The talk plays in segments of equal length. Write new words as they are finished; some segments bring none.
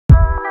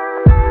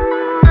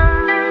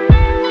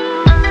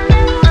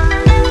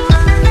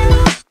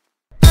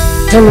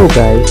Hello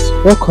guys,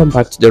 welcome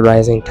back to the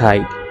Rising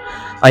Tide.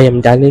 I am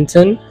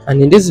Darlington,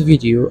 and in this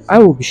video I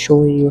will be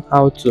showing you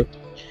how to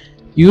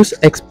use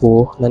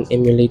Expo on an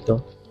emulator.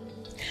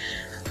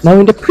 Now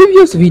in the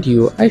previous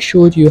video I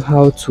showed you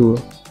how to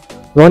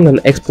run an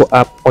Expo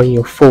app on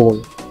your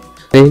phone.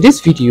 And in this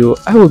video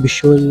I will be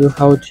showing you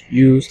how to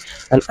use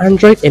an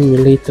Android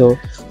emulator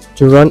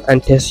to run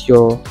and test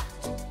your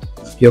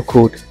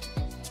code.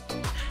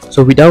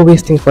 So without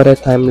wasting further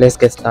time, let's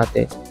get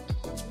started.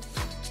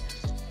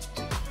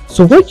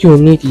 So what you'll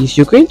need is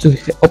you're going to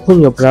open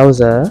your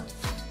browser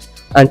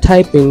and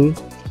type in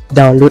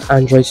download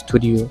Android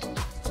Studio.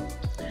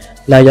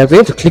 Now you're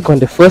going to click on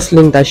the first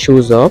link that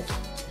shows up,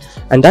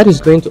 and that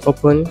is going to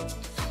open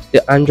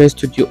the Android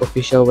Studio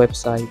official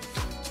website.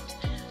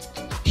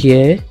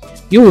 Here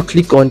you will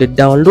click on the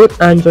download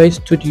Android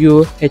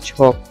Studio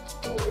Hedgehog.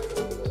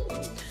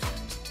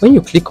 When you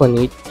click on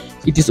it,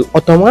 it is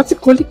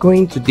automatically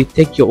going to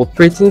detect your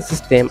operating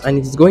system, and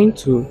it is going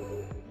to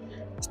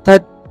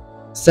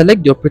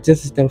select the operating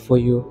system for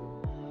you.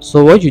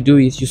 So what you do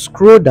is you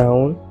scroll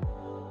down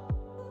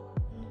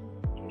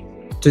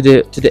to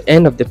the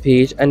end of the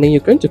page, and then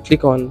you're going to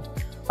click on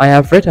I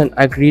have read and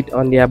agreed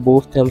on the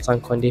above terms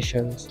and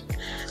conditions.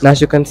 Now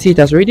as you can see, it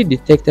has already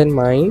detected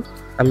mine.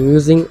 I'm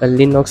using a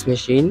Linux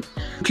machine.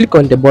 Click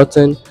on the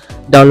button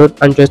download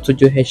Android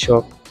Studio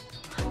Hedgehog,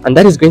 and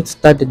that is going to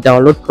start the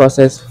download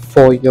process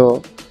for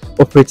your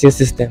operating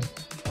system.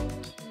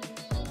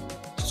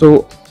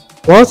 So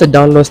once the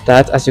download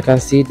starts, as you can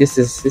see, this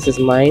is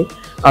mine.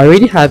 I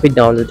already have it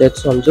downloaded,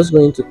 so I'm just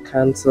going to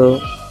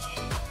cancel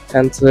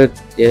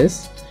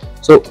this.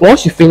 So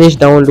once you finish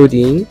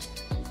downloading,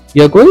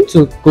 you're going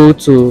to go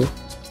to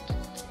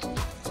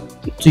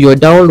your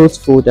downloads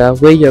folder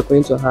where you're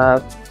going to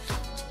have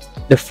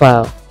the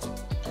file.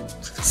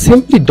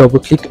 Simply double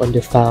click on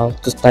the file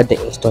to start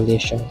the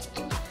installation.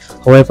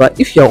 However,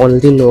 if you're on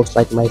Linux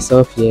like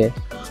myself here,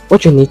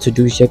 what you need to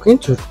do is you're going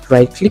to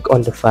right click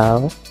on the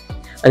file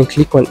and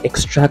click on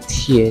extract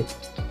here.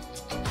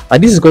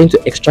 This is going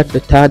to extract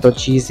the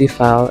tar.gz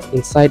file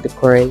inside the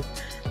current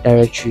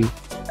directory.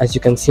 As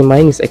you can see,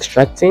 mine is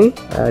extracting.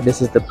 This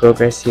is the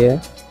progress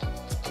here.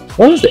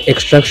 Once the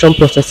extraction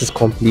process is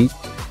complete,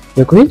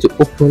 you're going to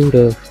open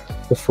the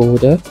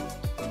folder,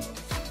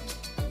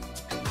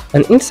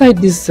 and inside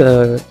this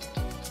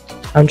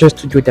Android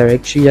Studio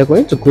directory, you're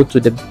going to go to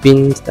the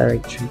bins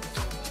directory.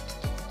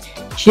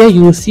 Here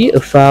you will see a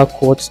file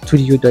called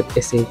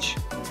studio.sh.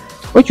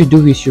 What you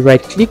do is you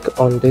right click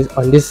on this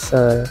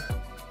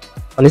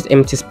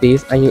empty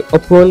space, and you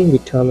open the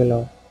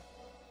terminal.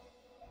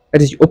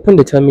 That is, you open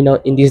the terminal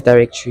in this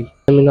directory.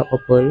 Terminal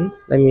open.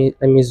 Let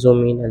me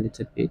zoom in a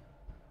little bit.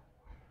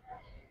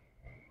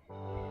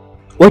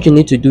 What you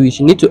need to do is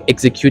you need to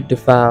execute the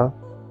file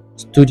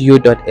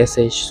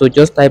studio.sh. So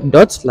just type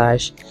 /studio.sh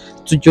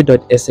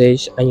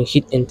and you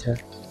hit enter.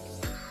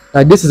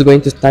 Now this is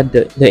going to start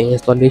the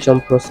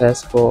installation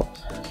process for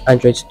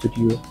Android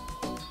Studio.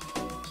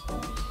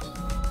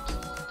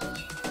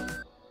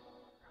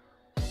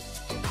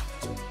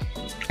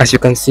 As you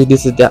can see,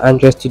 this is the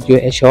Android Studio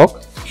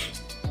Hedgehog.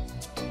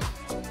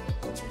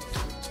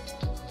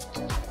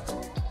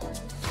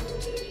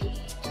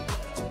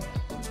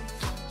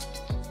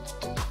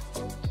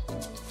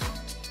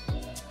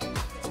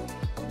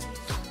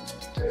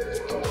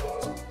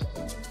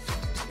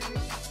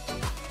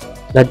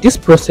 Now this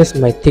process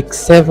might take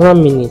several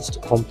minutes to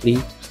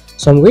complete,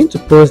 so I'm going to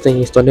pause the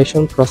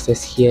installation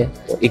process here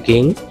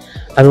again,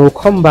 and we'll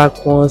come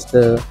back once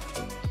this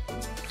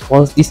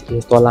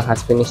installer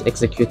has finished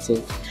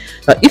executing.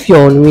 Now if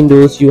you're on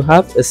Windows, you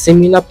have a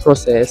similar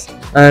process,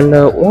 and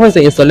once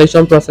the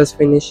installation process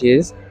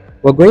finishes,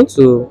 we're going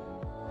to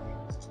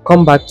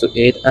come back to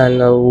it and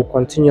we'll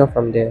continue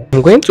from there.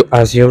 I'm going to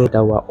assume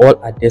that we're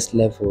all at this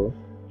level.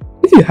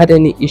 If you had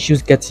any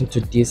issues getting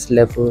to this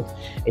level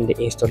in the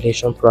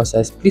installation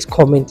process, please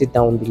comment it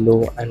down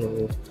below and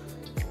we'll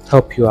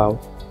help you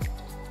out.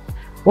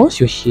 Once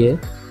you're here,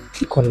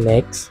 click on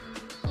next,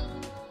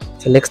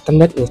 select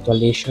standard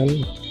installation,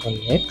 click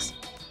on next,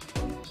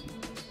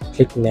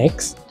 click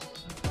next.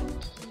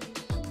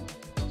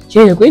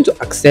 Here you're going to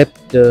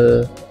accept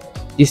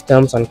these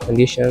terms and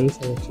conditions,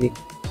 and click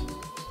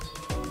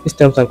these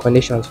terms and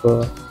conditions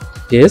for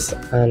this,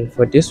 and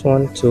for this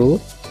one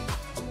too.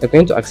 You're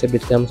going to accept the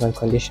terms and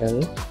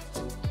conditions,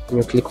 and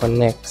you click on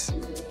next.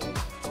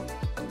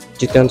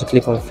 You're going to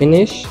click on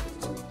finish,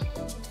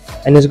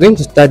 and it's going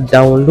to start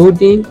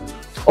downloading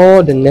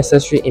all the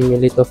necessary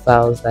emulator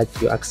files that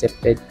you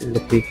accepted in the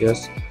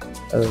previous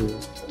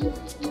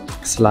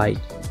slide.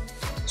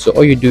 So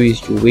all you do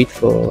is you wait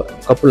for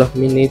a couple of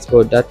minutes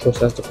for that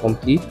process to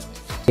complete.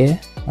 Here,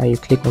 and you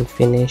click on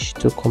finish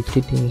to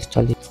complete the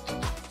installation.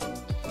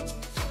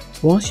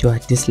 Once you're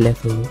at this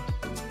level,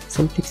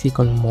 simply click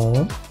on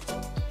more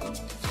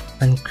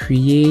and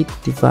create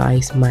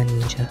device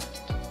manager.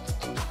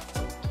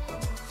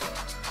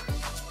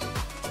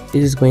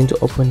 This is going to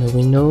open a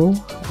window,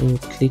 and you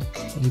click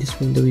in this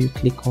window, you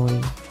click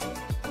on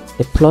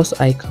the plus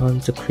icon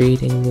to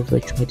create a new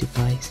virtual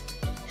device.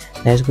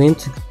 That's going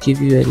to give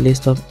you a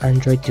list of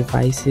Android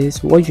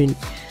devices.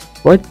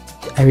 What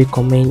I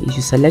recommend is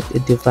you select a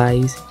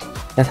device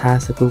that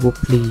has a Google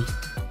Play.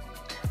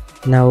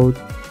 Now,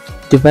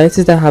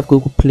 devices that have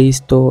Google Play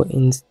Store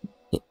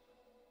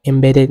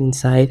embedded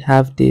inside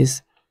have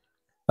this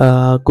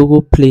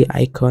Google Play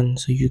icon.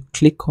 So you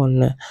click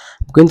on. I'm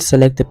going to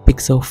select the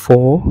Pixel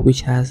 4,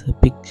 which has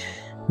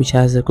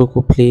a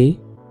Google Play.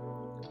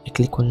 I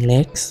click on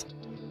next.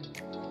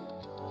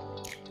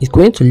 It's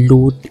going to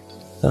load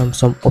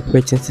some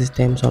operating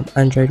system, some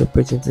Android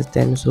operating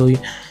system. So you're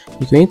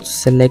going to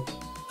select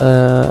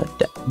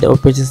the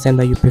operating system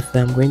that you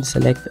prefer. I'm going to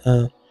select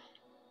uh,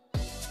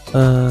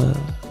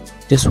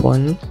 this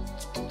one.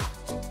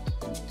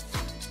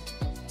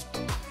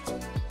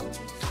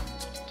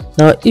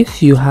 Now,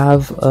 if you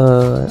have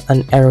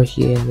an error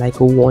here, like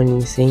a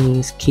warning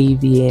saying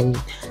KVM,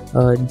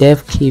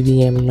 dev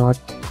KVM not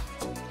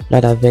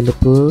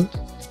available,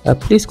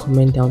 please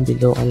comment down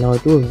below and I'll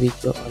do a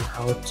video on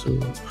how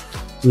to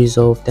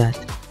resolve that.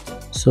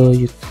 So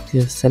you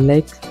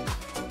select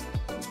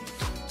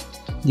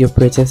the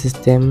operating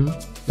system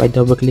by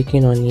double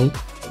clicking on it.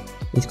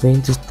 It's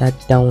going to start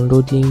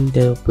downloading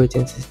the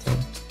operating system.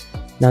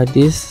 Now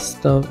this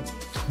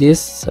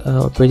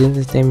operating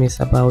system is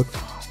about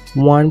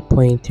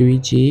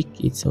 1.3 gig.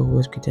 It's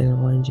always greater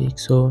than 1 gig,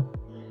 so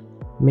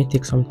it may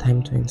take some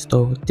time to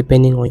install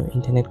depending on your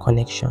internet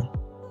connection.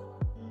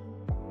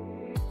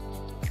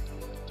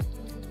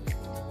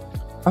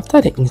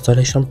 After the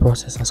installation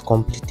process has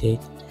completed,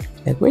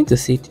 you're going to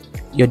see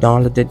your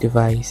downloaded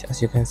device.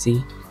 As you can see,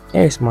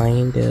 here is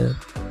mine, the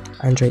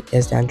Android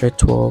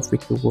 12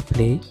 with Google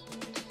Play.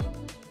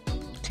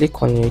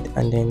 Click on it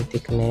and then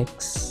click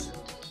next.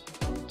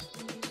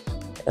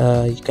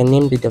 You can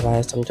name the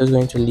device. I'm just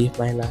going to leave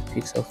mine as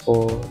Pixel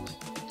 4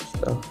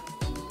 stuff,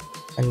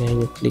 and then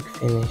you click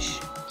finish.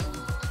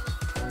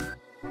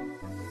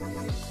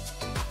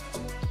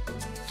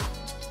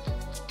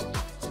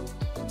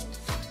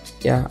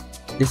 Yeah,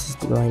 this is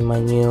my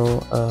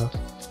new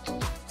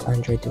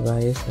Android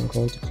device. I'm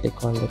going to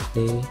click on the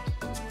play.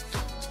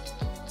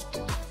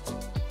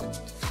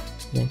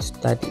 I'm going to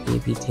start the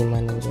APT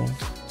manager.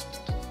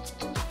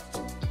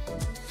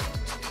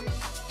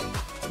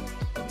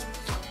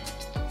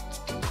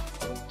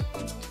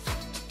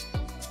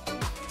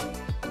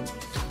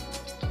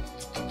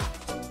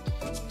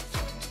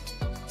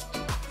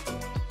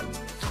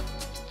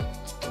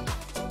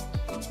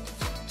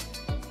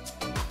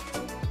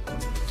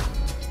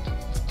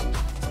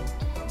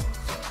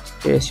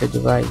 Here's your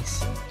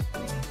device.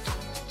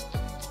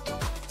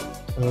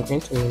 I'm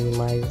going to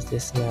minimize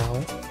this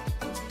now.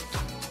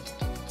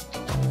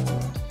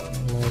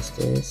 Minimize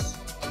this.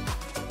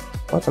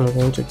 What I'm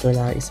going to do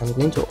now is I'm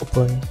going to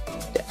open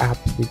the app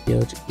we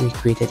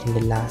created in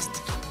the last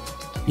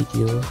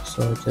video.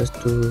 So just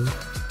to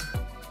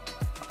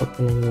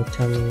open a new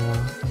terminal,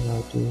 and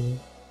I'll do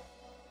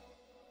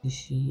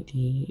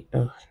CD.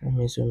 Oh, let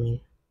me zoom in.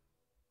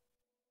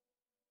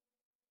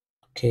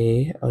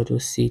 Okay, I'll do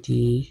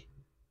CD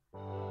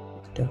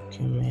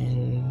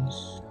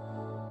documents.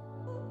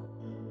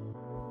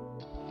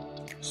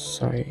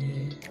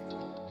 Sorry,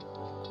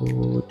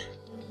 code.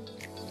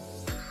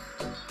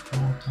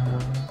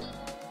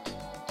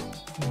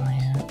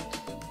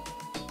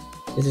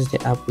 This is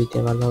the app we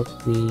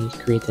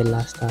created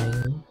last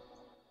time.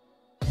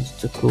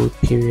 It's the code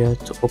period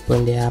to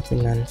open the app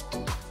in an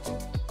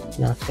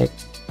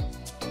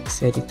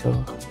text editor.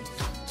 In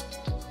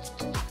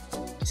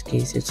this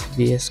case, it's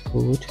VS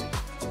Code.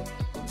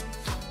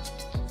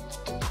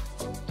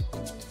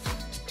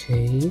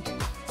 Okay.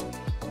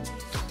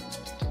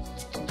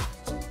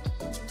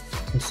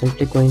 I'm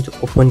simply going to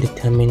open the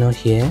terminal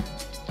here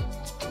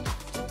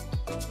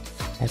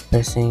by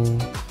pressing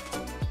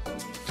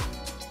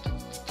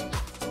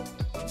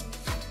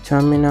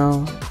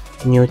terminal,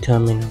 new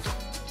terminal.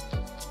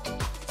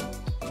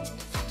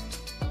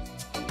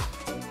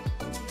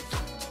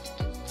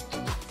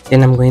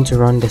 Then I'm going to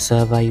run the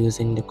server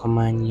using the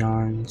command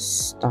yarn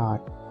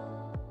start.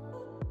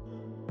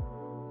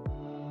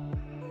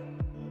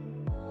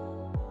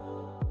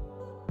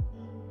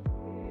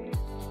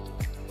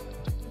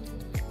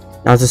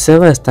 Now the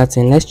server is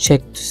starting. Let's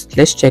check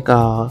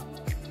our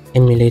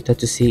emulator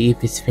to see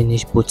if it's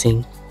finished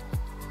booting.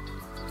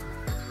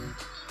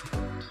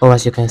 Oh,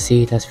 as you can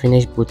see, it has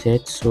finished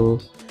booted.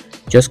 So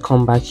just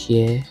come back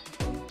here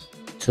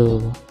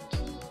to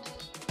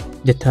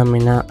the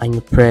terminal and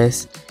you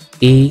press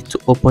A to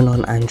open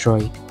on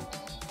Android.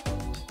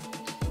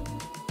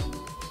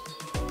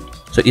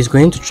 So it's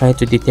going to try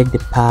to detect the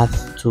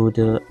path to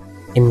the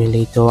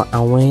emulator,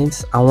 and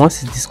once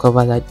it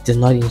discovers that it is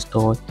not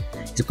installed,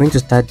 it's going to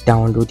start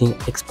downloading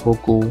Expo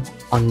Go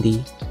on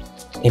the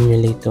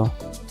emulator.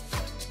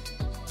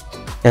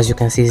 As you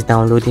can see, it's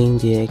downloading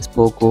the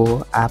Expo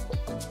Go app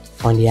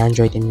on the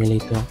Android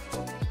emulator.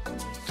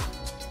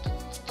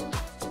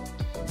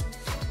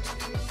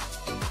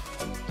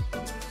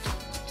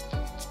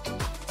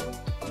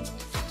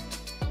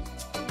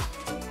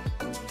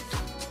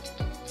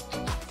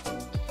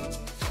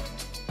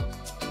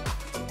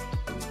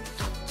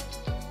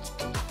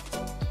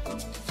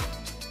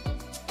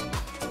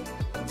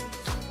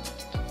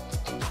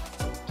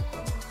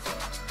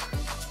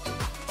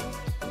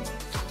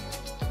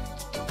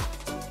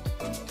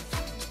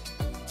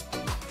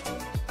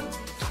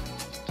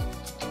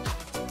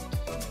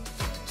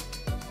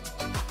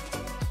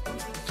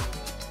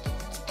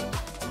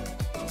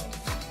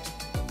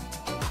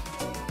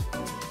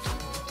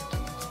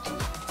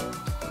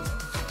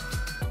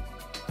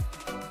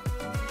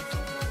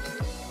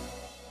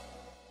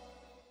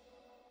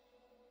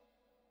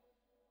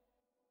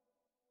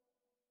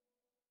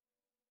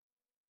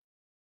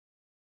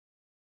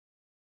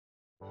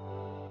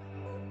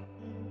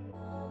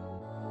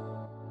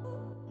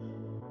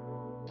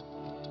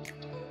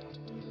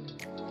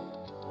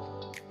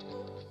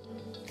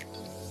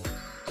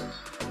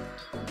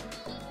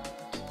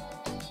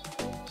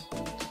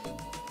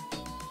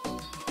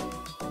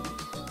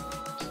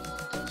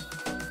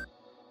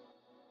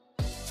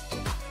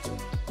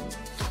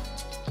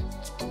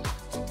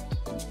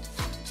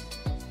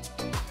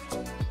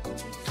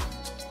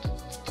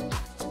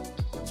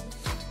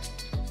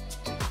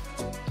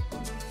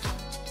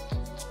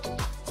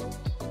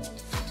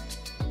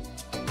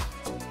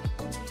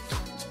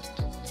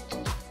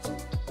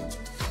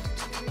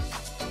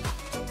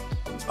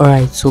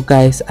 Alright, so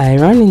guys, I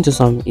ran into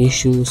some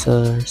issues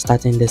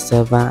starting the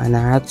server, and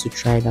I had to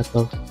try a lot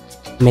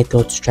of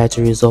methods to try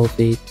to resolve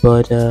it.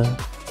 But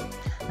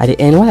at the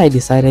end, what I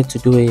decided to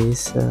do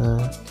is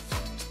I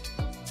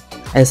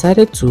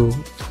decided to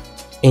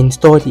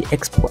install the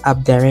Expo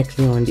app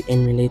directly on the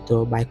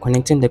emulator by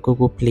connecting the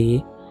Google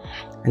Play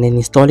and then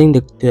installing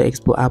the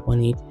Expo app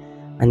on it.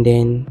 And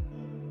then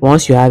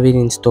once you have it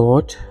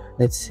installed,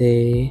 let's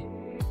say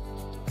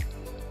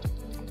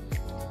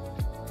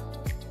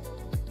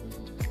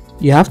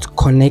you have to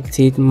connect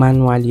it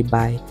manually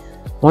by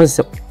once,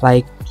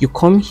 like, you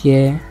come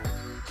here,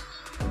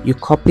 you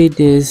copy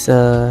this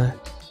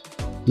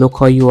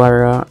local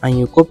URL and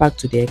you go back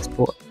to the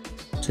Expo,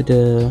 to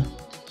the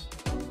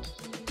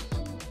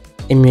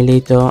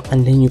emulator,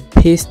 and then you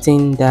paste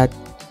in that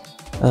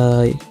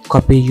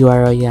copy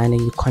URL here and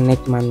then you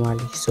connect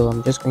manually. So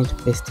I'm just going to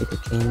paste it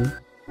again,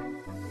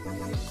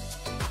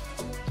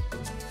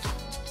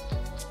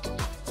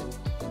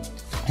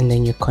 and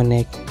then you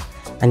connect,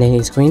 and then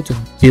it's going to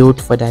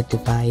build for that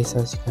device.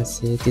 As you can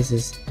see, this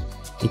is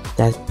it,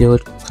 that's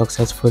built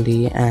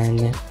successfully,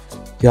 and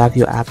you have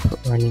your app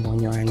running on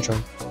your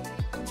Android,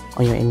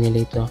 on your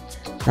emulator.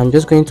 I'm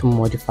just going to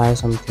modify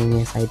something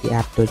inside the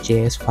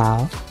app.js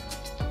file.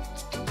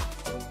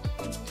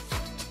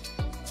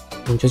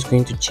 I'm just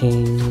going to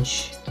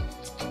change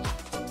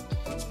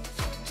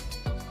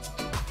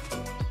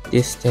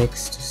this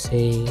text to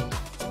say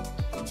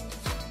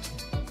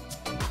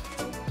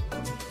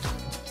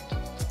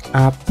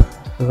app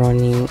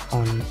running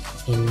on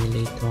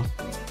emulator.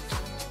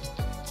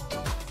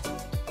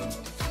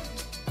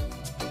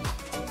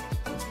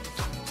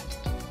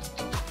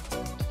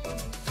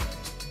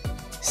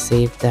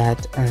 Save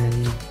that,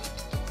 and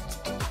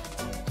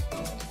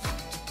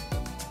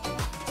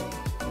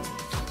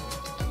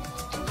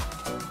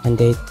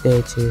there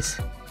it is.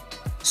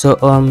 So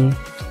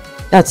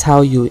that's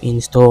how you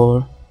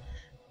install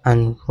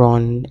and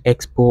run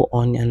Expo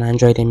on an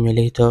Android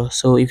emulator.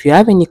 So if you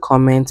have any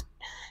comments,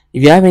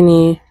 if you have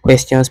any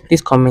questions,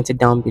 please comment it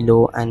down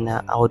below, and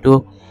I'll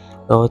do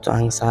well to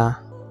answer,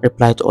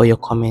 reply to all your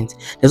comments.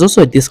 There's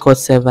also a Discord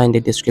server in the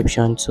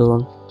description,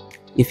 so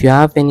if you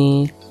have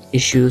any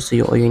issues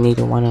or you need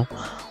a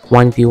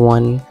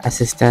 1v1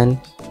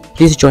 assistant,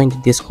 please join the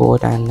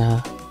Discord, and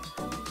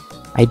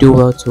I do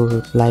well to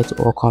reply to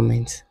all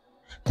comments.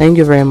 Thank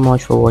you very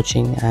much for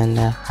watching, and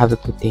have a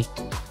good day.